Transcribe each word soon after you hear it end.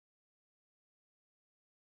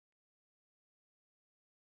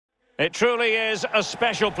It truly is a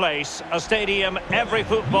special place, a stadium every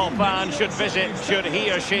football fan should visit should he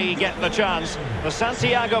or she get the chance. The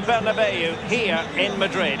Santiago Bernabeu here in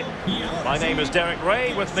Madrid. My name is Derek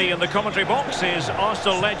Ray. With me in the commentary box is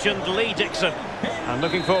Arsenal legend Lee Dixon. I'm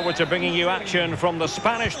looking forward to bringing you action from the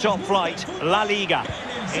Spanish top flight, La Liga.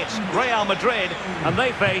 It's Real Madrid and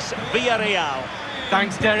they face Villarreal.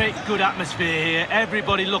 Thanks, Derek. Good atmosphere here.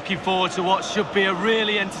 Everybody looking forward to what should be a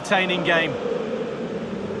really entertaining game.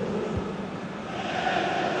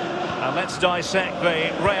 And let's dissect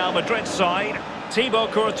the Real Madrid side.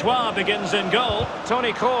 Thibaut Courtois begins in goal.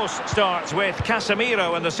 Toni Kroos starts with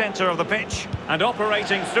Casemiro in the centre of the pitch. And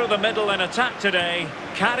operating through the middle in attack today,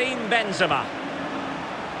 Karim Benzema.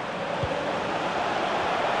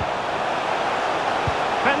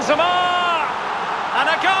 Benzema! And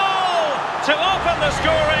a goal to open the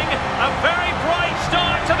scoring. A very bright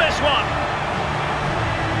start to this one.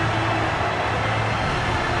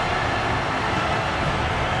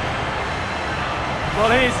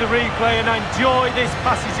 Well, here's the replay, and I enjoy this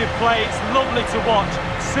passage of play. It's lovely to watch.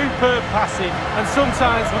 Superb passing. And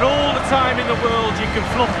sometimes, with all the time in the world, you can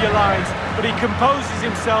fluff your lines. But he composes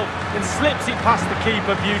himself and slips it past the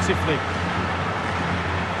keeper beautifully.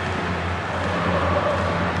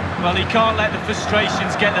 Well, he can't let the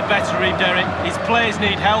frustrations get the better of him, Derek. His players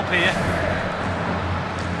need help here.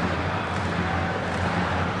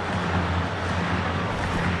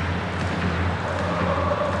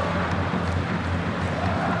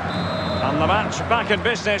 The match back in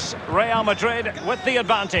business, Real Madrid with the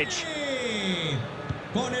advantage.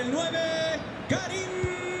 Con el 9,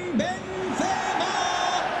 Karim Benzema.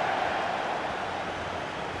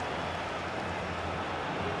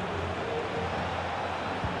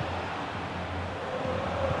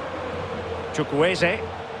 Chukwueze.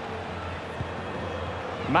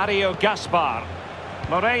 Mario Gaspar.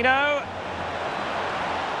 Moreno.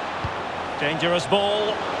 Dangerous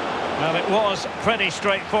ball. Well, it was pretty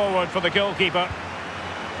straightforward for the goalkeeper.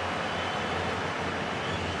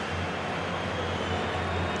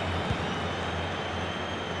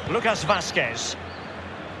 Lucas Vázquez.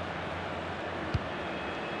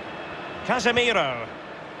 Casemiro.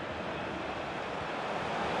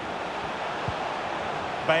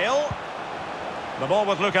 Bale. The ball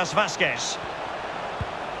with Lucas Vázquez.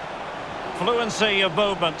 Fluency of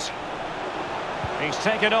movement. He's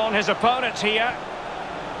taken on his opponent here.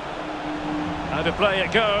 How to play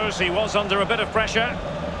it goes. He was under a bit of pressure.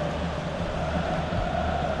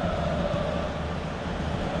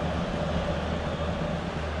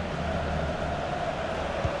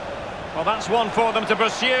 Well, that's one for them to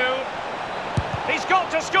pursue. He's got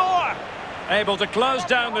to score. Able to close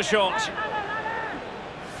down the shot.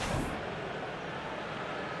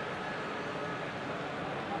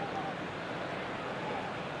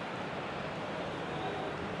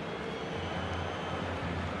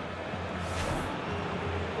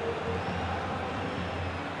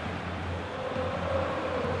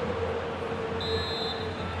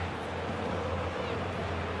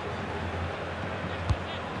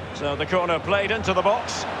 So the corner played into the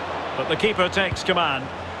box, but the keeper takes command.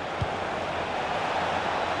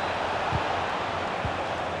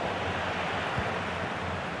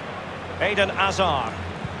 Eden Hazard.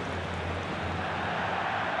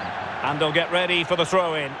 And they'll get ready for the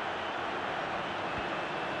throw-in.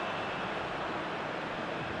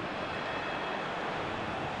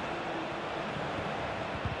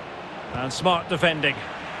 And smart defending.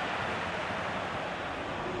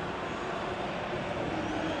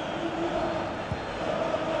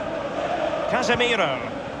 Casemiro.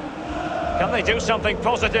 Can they do something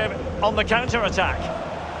positive on the counter-attack?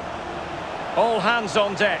 All hands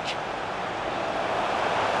on deck.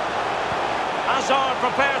 Hazard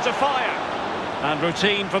prepared to fire. And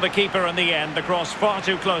routine for the keeper in the end. The cross far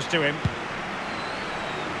too close to him.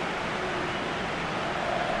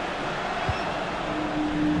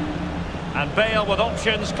 And Bale with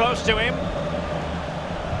options close to him.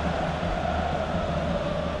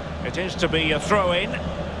 It is to be a throw-in.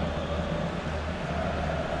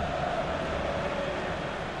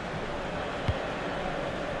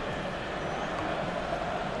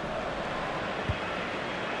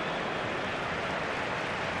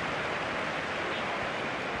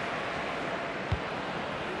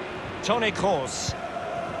 Toni Kroos.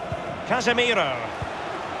 Casemiro.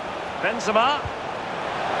 Benzema.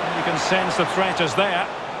 You can sense the threat is there.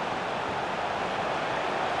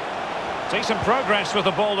 Decent progress with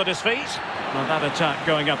the ball at his feet. Well, that attack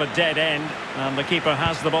going up a dead end, and the keeper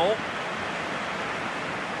has the ball.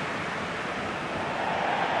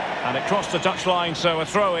 And it crossed the touchline, so a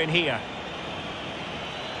throw in here.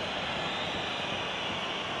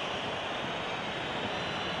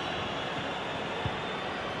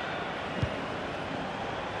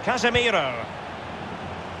 Casemiro.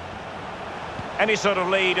 Any sort of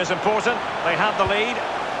lead is important. They have the lead.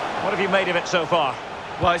 What have you made of it so far?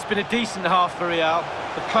 Well, it's been a decent half for Real.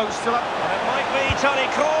 The coach still up. And it might be Toni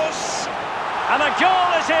Kroos. And a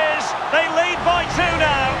goal it is. They lead by 2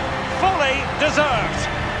 now. Fully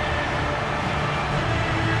deserved.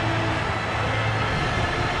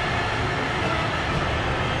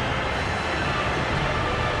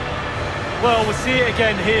 Well, we'll see it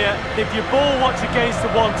again here. If your ball wants against the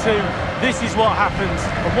 1-2, this is what happens.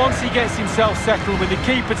 And once he gets himself settled with the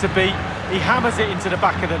keeper to beat, he hammers it into the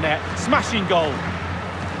back of the net. Smashing goal.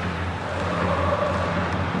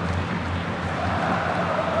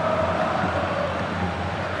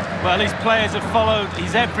 Well, his players have followed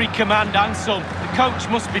his every command and some. The coach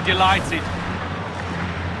must be delighted.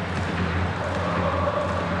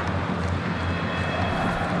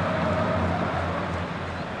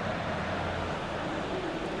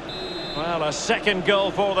 Well, a second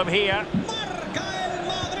goal for them here. Marca el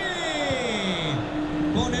Madrid.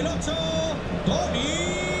 Con el 8, Toni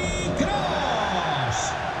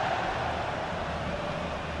Kroos.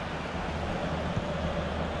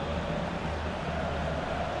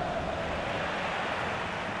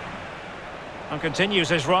 And continues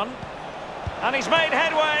his run. And he's made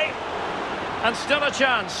headway. And still a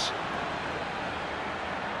chance.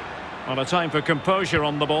 Well, a time for composure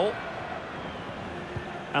on the ball.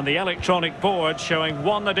 And the electronic board showing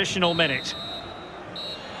 1 additional minute.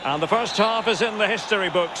 And the first half is in the history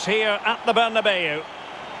books here at the Bernabeu.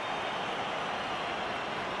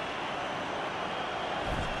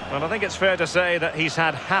 Well, I think it's fair to say that he's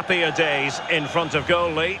had happier days in front of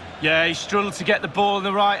goal, Lee. Yeah, he struggled to get the ball in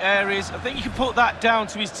the right areas. I think you can put that down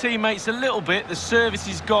to his teammates a little bit. The service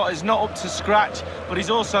he's got is not up to scratch, but he's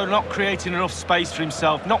also not creating enough space for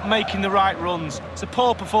himself, not making the right runs. It's a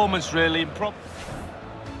poor performance, really.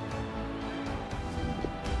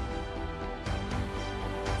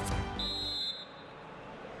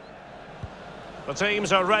 The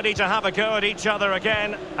teams are ready to have a go at each other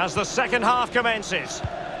again as the second half commences.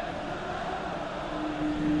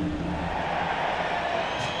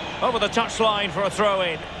 Over the touchline for a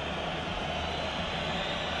throw-in.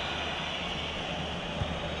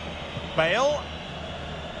 Bale.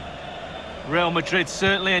 Real Madrid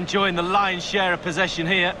certainly enjoying the lion's share of possession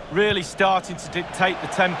here. Really starting to dictate the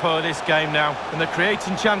tempo of this game now. And they're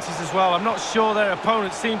creating chances as well. I'm not sure their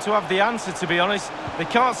opponents seem to have the answer, to be honest. They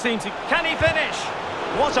can't seem to... Can he finish?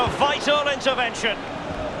 What a vital intervention.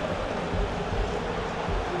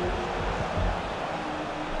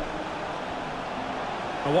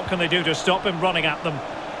 Well, what can they do to stop him running at them?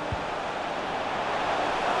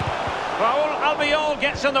 Raul Albiol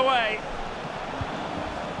gets in the way.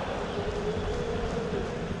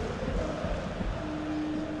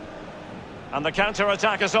 And the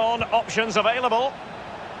counter-attack is on, options available.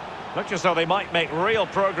 Looks as though they might make real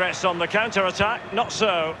progress on the counter-attack. Not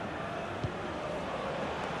so.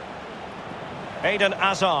 Eden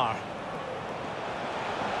Hazard.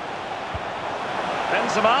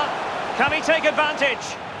 Benzema. Can he take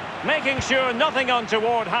advantage? Making sure nothing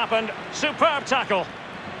untoward happened. Superb tackle.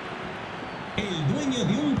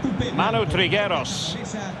 Manu Trigueros.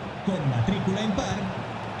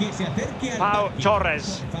 Pau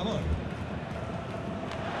Torres.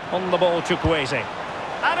 On the ball, Chukwueze.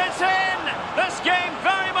 And it's in! This game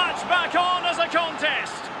very much back on as a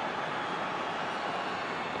contest.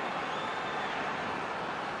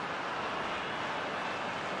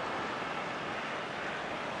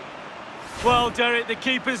 Well, Derek, the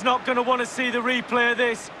keeper's not going to want to see the replay of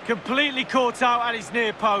this. Completely caught out at his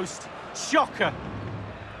near post. Shocker.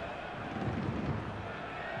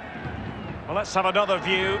 Well, let's have another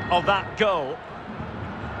view of that goal.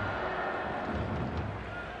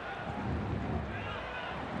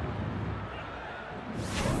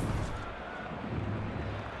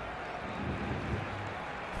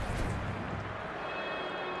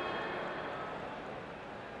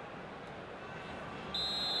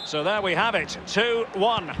 So there we have it, 2-1.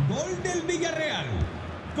 Gol del Villarreal.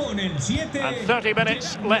 Con el 7. And 30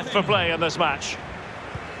 minutes left for play in this match.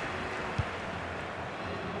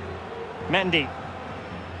 Mendy.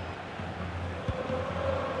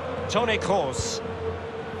 Toni Kroos.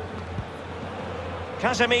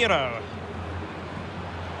 Casemiro.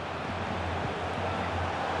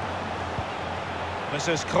 This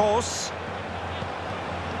is Kroos.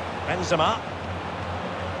 Benzema.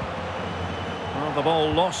 Well, the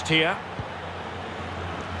ball lost here.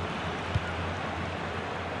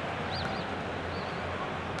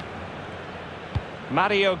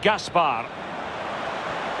 Mario Gaspar.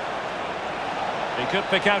 He could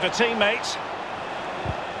pick out a teammate.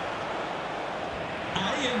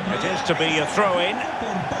 It is to be a throw-in.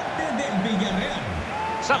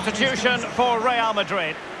 substitution for Real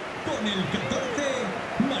Madrid. Con el 14,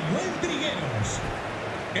 Manuel Trigueros.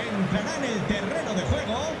 Entrará en el terreno de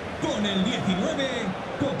juego con el 19,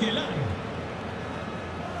 Coquelin.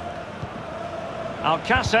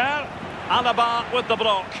 Alcácer, Alaba with the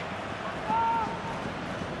block.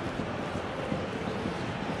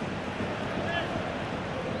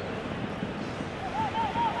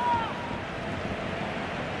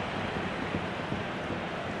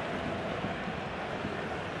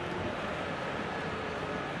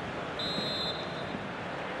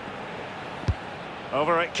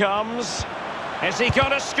 Over it comes. Is he going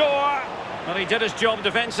to score? Well, he did his job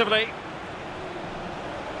defensively.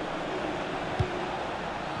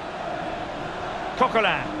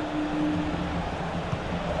 Coquelin.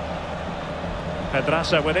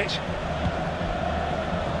 Pedraza with it.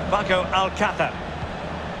 Paco Alcácer.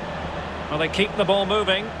 Well, they keep the ball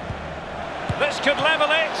moving. This could level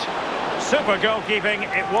it. Super goalkeeping.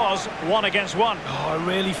 It was 1 against 1. Oh, I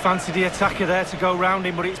really fancied the attacker there to go round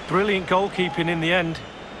him, but it's brilliant goalkeeping in the end.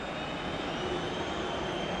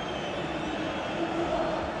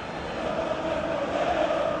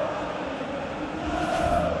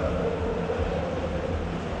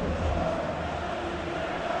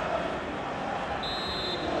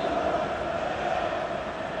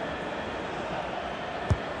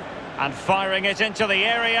 And firing it into the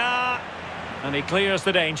area. And he clears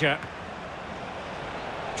the danger.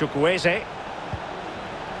 Chukwueze.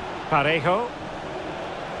 Parejo.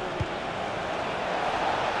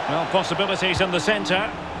 Well, possibilities in the centre.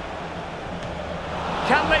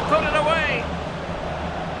 Can they put it away?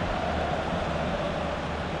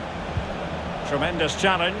 Tremendous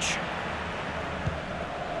challenge.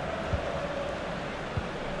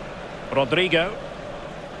 Rodrigo.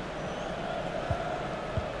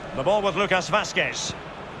 The ball with Lucas Vázquez.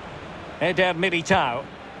 Eder Militao.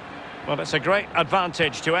 Well, it's a great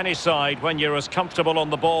advantage to any side when you're as comfortable on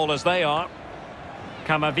the ball as they are.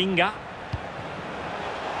 Camavinga.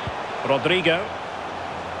 Rodrigo.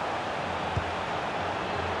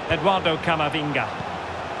 Eduardo Camavinga.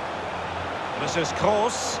 This is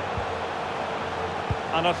Kroos.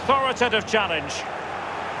 An authoritative challenge.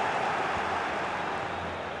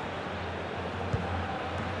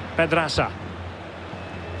 Pedraza.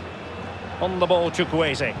 On the ball,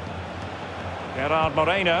 Chukwueze. Gerard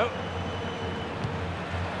Moreno.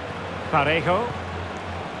 Parejo.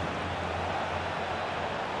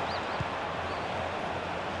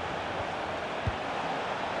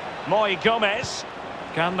 Moy Gomez.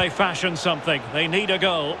 Can they fashion something? They need a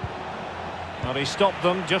goal. Well, he stopped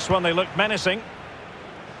them just when they looked menacing.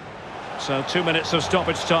 So 2 minutes of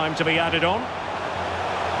stoppage time to be added on.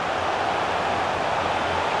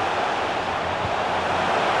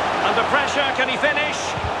 Under pressure, can he finish?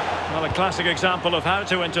 Well, a classic example of how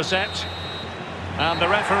to intercept. And the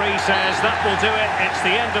referee says that will do it. It's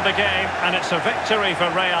the end of the game, and it's a victory for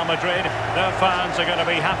Real Madrid. Their fans are going to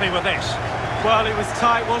be happy with this. Well, it was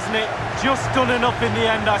tight, wasn't it? Just done enough in the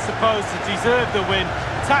end, I suppose, to deserve the win.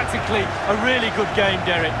 Tactically, a really good game,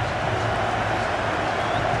 Derek.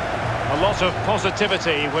 A lot of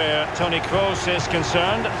positivity where Toni Kroos is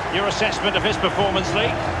concerned. Your assessment of his performance,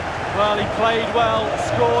 Lee? Well, he played well,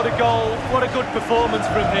 scored a goal. What a good performance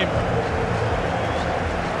from him.